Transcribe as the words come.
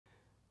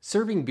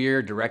Serving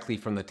beer directly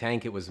from the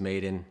tank it was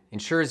made in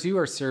ensures you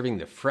are serving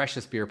the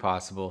freshest beer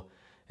possible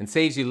and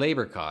saves you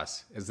labor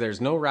costs, as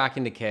there's no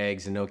racking to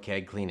kegs and no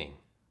keg cleaning.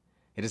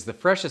 It is the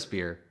freshest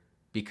beer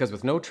because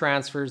with no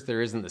transfers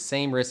there isn't the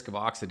same risk of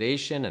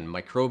oxidation and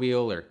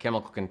microbial or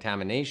chemical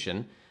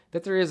contamination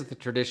that there is with the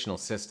traditional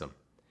system.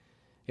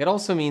 It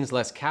also means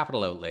less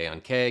capital outlay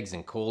on kegs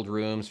and cold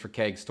rooms for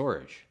keg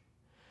storage.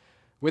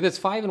 With its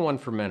 5-in-1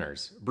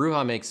 fermentors,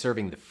 BREWHA makes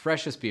serving the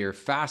freshest beer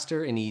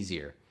faster and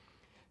easier,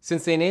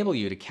 since they enable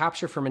you to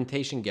capture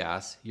fermentation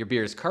gas. Your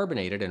beer is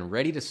carbonated and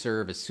ready to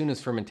serve as soon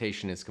as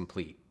fermentation is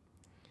complete.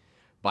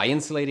 By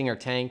insulating our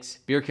tanks,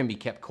 beer can be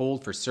kept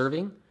cold for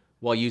serving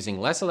while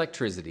using less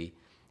electricity,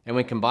 and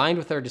when combined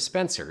with our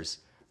dispensers,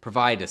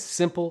 provide a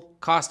simple,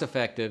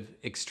 cost-effective,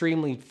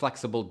 extremely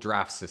flexible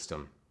draft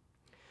system.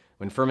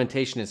 When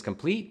fermentation is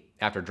complete,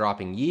 after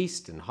dropping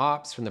yeast and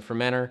hops from the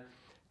fermenter,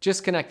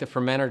 just connect the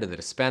fermenter to the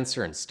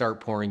dispenser and start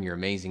pouring your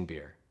amazing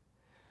beer.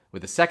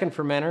 With the second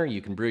fermenter,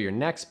 you can brew your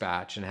next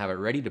batch and have it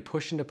ready to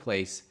push into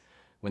place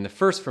when the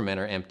first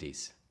fermenter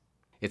empties.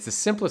 It's the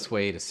simplest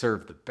way to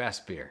serve the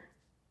best beer.